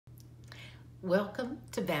Welcome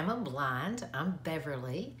to Bama Blind. I'm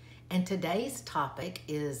Beverly, and today's topic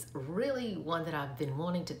is really one that I've been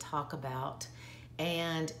wanting to talk about,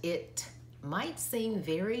 and it might seem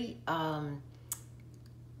very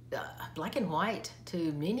black and white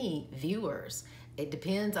to many viewers. It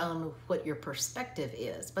depends on what your perspective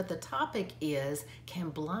is, but the topic is,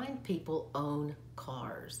 can blind people own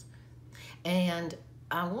cars? And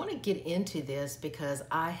I want to get into this because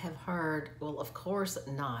I have heard, well, of course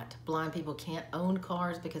not. Blind people can't own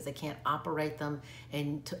cars because they can't operate them.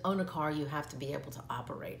 And to own a car, you have to be able to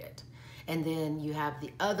operate it. And then you have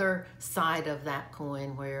the other side of that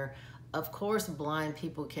coin where, of course, blind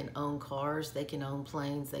people can own cars, they can own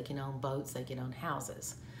planes, they can own boats, they can own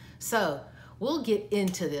houses. So we'll get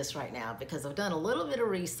into this right now because I've done a little bit of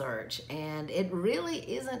research and it really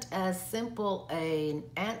isn't as simple an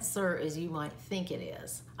answer as you might think it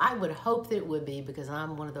is. I would hope that it would be because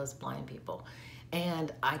I'm one of those blind people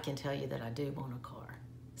and I can tell you that I do own a car.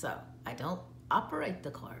 So I don't operate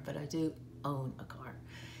the car, but I do own a car.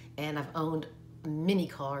 And I've owned many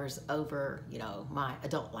cars over, my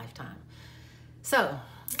adult lifetime. So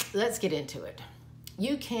let's get into it.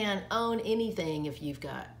 You can own anything if you've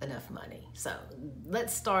got enough money. So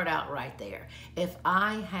let's start out right there. If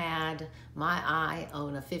I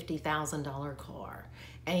own a $50,000 car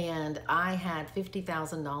and I had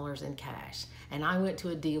 $50,000 in cash and I went to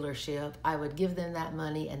a dealership, I would give them that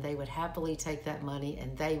money and they would happily take that money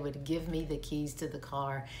and they would give me the keys to the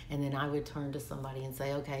car and then I would turn to somebody and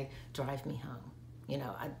say, okay, drive me home.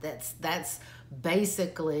 That's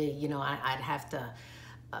basically, I'd have to,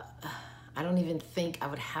 I don't even think I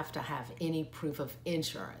would have to have any proof of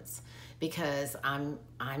insurance because I'm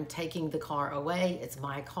taking the car away. It's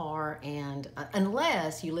my car, and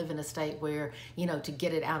unless you live in a state where, to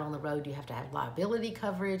get it out on the road, you have to have liability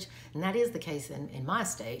coverage, and that is the case in my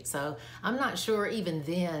state. So I'm not sure even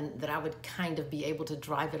then that I would kind of be able to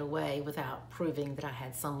drive it away without proving that I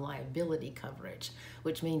had some liability coverage,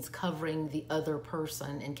 which means covering the other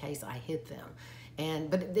person in case I hit them.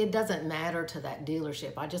 But it doesn't matter to that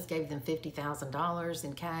dealership. I just gave them $50,000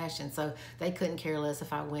 in cash, and so they couldn't care less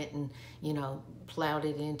if I went and, plowed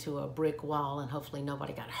it into a brick wall and hopefully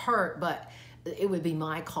nobody got hurt, but it would be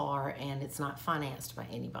my car and it's not financed by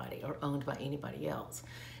anybody or owned by anybody else.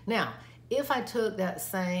 Now, if I took that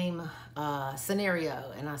same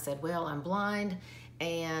scenario and I said, well, I'm blind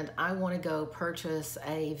and I want to go purchase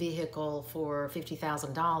a vehicle for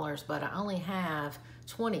 $50,000, but I only have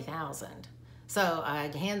 $20,000. So I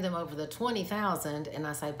hand them over the $20,000 and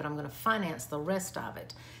I say, but I'm going to finance the rest of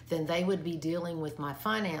it. Then they would be dealing with my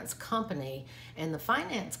finance company, and the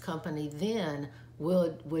finance company then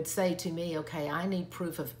would say to me, okay, I need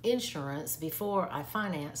proof of insurance before I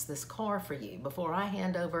finance this car for you. Before I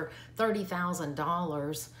hand over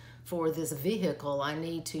 $30,000 for this vehicle, I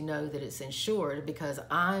need to know that it's insured because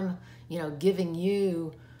I'm, giving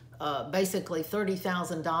you basically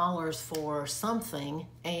 $30,000 for something,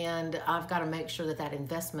 and I've got to make sure that that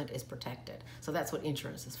investment is protected. So that's what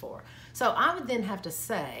insurance is for. So I would then have to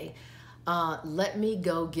say, let me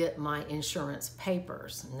go get my insurance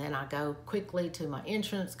papers. And then I go quickly to my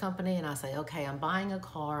insurance company and I say, okay, I'm buying a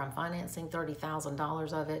car, I'm financing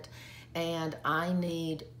 $30,000 of it, and I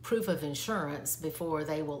need proof of insurance before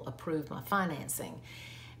they will approve my financing.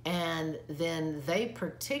 And then they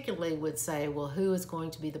particularly would say, well, who is going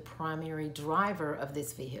to be the primary driver of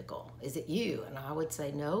this vehicle? Is it you? And I would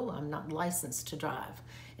say, no, I'm not licensed to drive.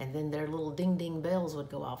 And then their little ding ding bells would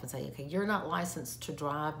go off and say, okay, you're not licensed to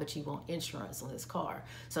drive, but you want insurance on this car.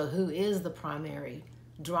 So who is the primary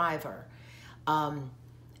driver?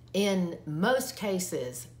 In most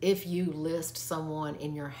cases, if you list someone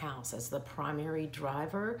in your house as the primary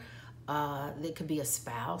driver, it could be a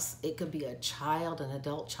spouse, it could be a child, an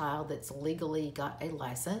adult child that's legally got a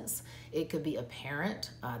license, it could be a parent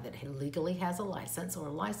that legally has a license or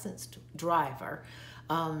a licensed driver.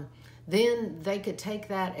 Then they could take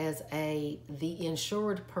that as the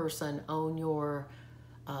insured person on your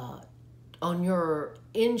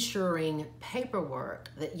insuring paperwork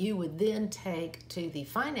that you would then take to the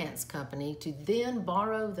finance company to then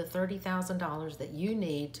borrow the $30,000 that you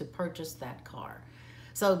need to purchase that car.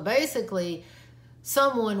 So basically,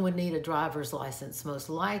 someone would need a driver's license most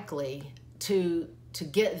likely to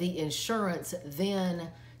get the insurance, then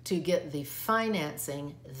to get the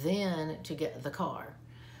financing, then to get the car.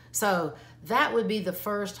 So that would be the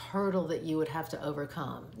first hurdle that you would have to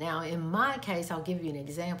overcome. Now, in my case, I'll give you an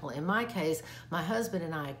example. In my case, my husband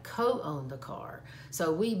and I co-own the car.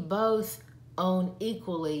 So we both own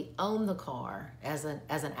the car as an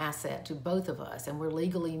asset to both of us, and we're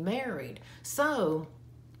legally married. So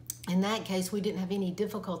In that case, we didn't have any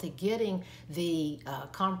difficulty getting the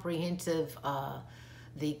comprehensive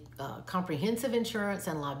insurance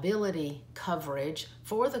and liability coverage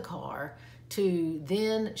for the car to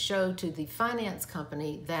then show to the finance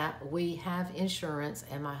company that we have insurance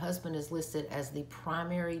and my husband is listed as the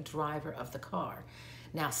primary driver of the car.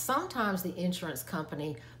 Now, sometimes the insurance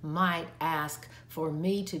company might ask for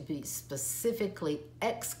me to be specifically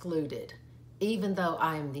excluded, even though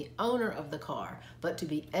I am the owner of the car, but to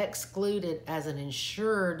be excluded as an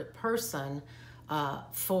insured person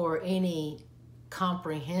for any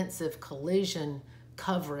comprehensive collision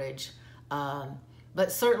coverage.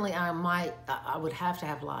 But certainly I would have to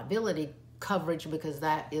have liability coverage because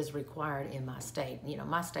that is required in my state. You know,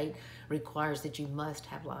 my state requires that you must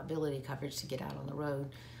have liability coverage to get out on the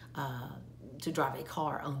road, to drive a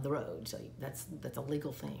car on the road. So that's a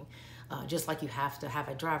legal thing. Just like you have to have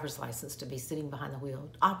a driver's license to be sitting behind the wheel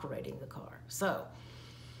operating the car. So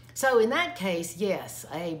in that case, yes,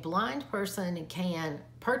 a blind person can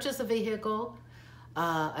purchase a vehicle.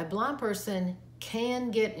 A blind person can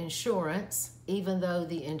get insurance, even though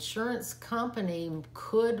the insurance company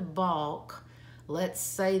could balk. Let's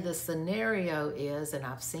say the scenario is, and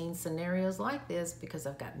I've seen scenarios like this because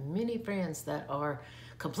I've got many friends that are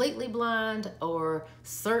completely blind or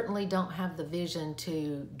certainly don't have the vision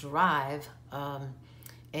to drive, so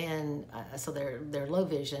they're low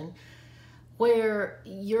vision, where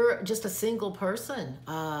you're just a single person.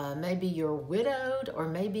 Maybe you're widowed, or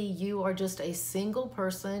maybe you are just a single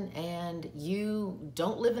person and you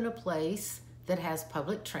don't live in a place that has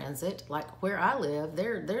public transit. Like where I live,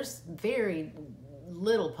 there's very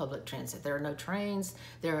little public transit. There are no trains,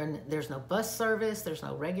 there's no bus service, there's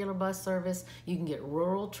no regular bus service. You can get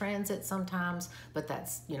rural transit sometimes, but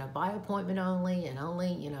that's, you know, by appointment only and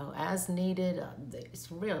only, you know, as needed. It's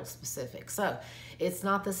real specific. So it's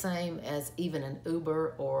not the same as even an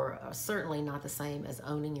Uber, or certainly not the same as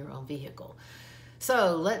owning your own vehicle.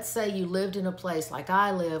 So let's say you lived in a place like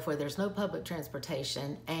I live where there's no public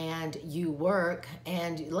transportation and you work,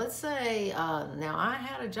 and let's say, now I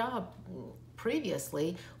had a job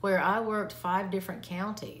previously where I worked 5 different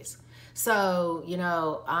counties. So, you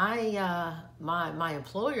know, my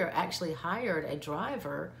employer actually hired a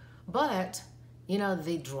driver, but, you know,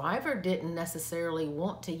 the driver didn't necessarily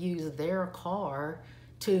want to use their car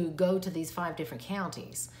to go to these 5 different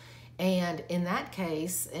counties. And in that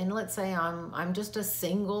case, and let's say I'm just a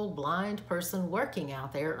single blind person working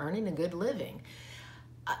out there earning a good living,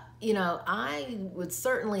 you know, I would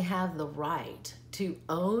certainly have the right to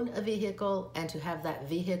own a vehicle and to have that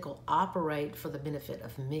vehicle operate for the benefit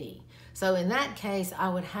of me. So in that case, I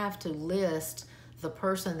would have to list the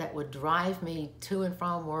person that would drive me to and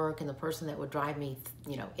from work and the person that would drive me,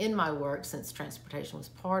 you know, in my work, since transportation was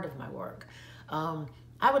part of my work.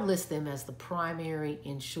 I would list them as the primary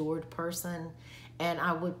insured person, and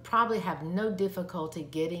I would probably have no difficulty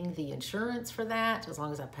getting the insurance for that as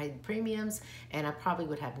long as I paid the premiums, and I probably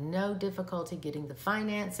would have no difficulty getting the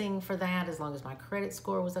financing for that as long as my credit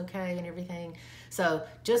score was okay and everything. So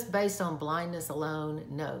just based on blindness alone,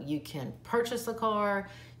 no, you can purchase a car,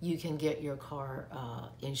 you can get your car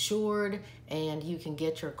insured, and you can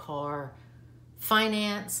get your car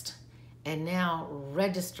financed, and now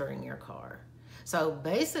registering your car. So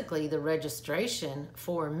basically the registration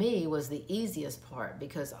for me was the easiest part,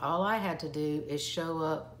 because all I had to do is show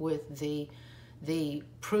up with the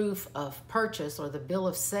proof of purchase or the bill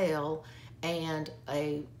of sale and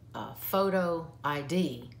a photo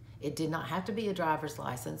ID. It did not have to be a driver's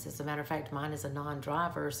license. As a matter of fact, mine is a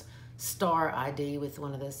non-driver's star ID with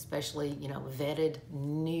one of the specially, you know, vetted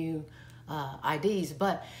new IDs,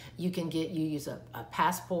 but you use a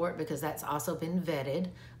passport because that's also been vetted.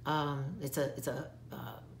 It's a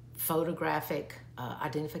photographic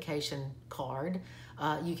identification card.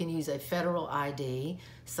 You can use a federal ID.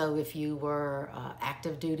 So if you were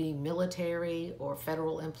active duty military or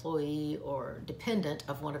federal employee or dependent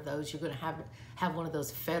of one of those, you're going to have one of those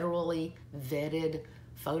federally vetted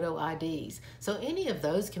photo IDs. So any of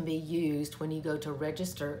those can be used when you go to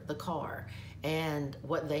register the car. And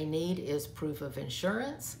what they need is proof of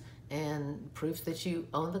insurance and proof that you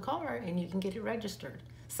own the car, and you can get it registered.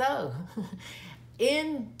 So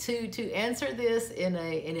to answer this in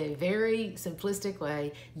a very simplistic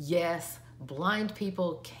way, yes, blind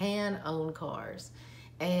people can own cars.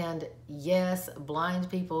 And yes,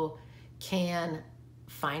 blind people can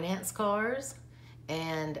finance cars,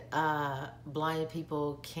 and blind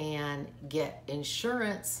people can get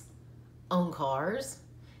insurance on cars.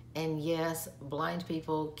 And yes, blind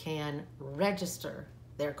people can register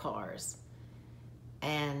their cars.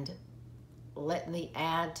 And let me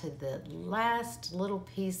add to the last little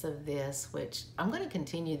piece of this, which I'm going to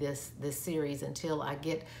continue this series until I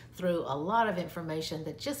get through a lot of information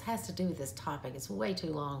that just has to do with this topic. It's way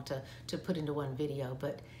too long to put into one video,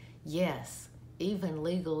 but yes, even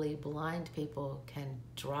legally blind people can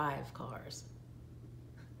drive cars.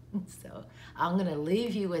 So I'm going to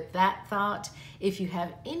leave you with that thought. If you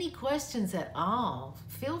have any questions at all,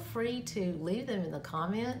 feel free to leave them in the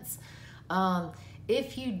comments.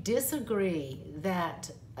 If you disagree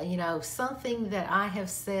that, something that I have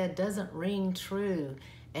said doesn't ring true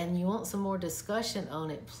and you want some more discussion on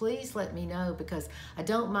it, please let me know, because I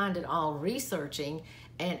don't mind at all researching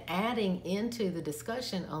and adding into the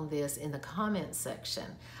discussion on this in the comments section.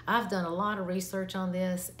 I've done a lot of research on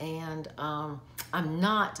this, and I'm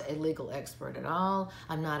not a legal expert at all.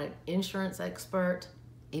 I'm not an insurance expert,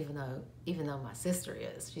 even though my sister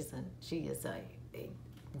is. She is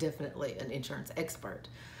definitely an insurance expert.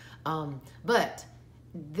 But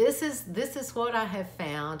this is what I have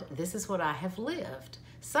found. This is what I have lived.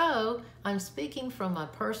 So I'm speaking from my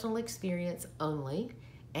personal experience only,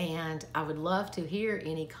 and I would love to hear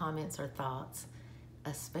any comments or thoughts,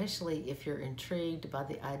 especially if you're intrigued by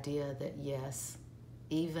the idea that yes,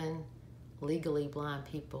 even legally blind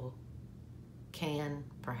people can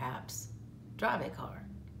perhaps drive a car.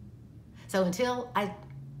 So until I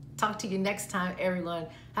talk to you next time, everyone,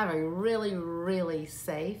 have a really, really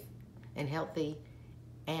safe and healthy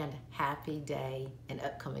and happy day and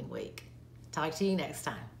upcoming week. Talk to you next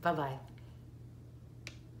time. Bye-bye.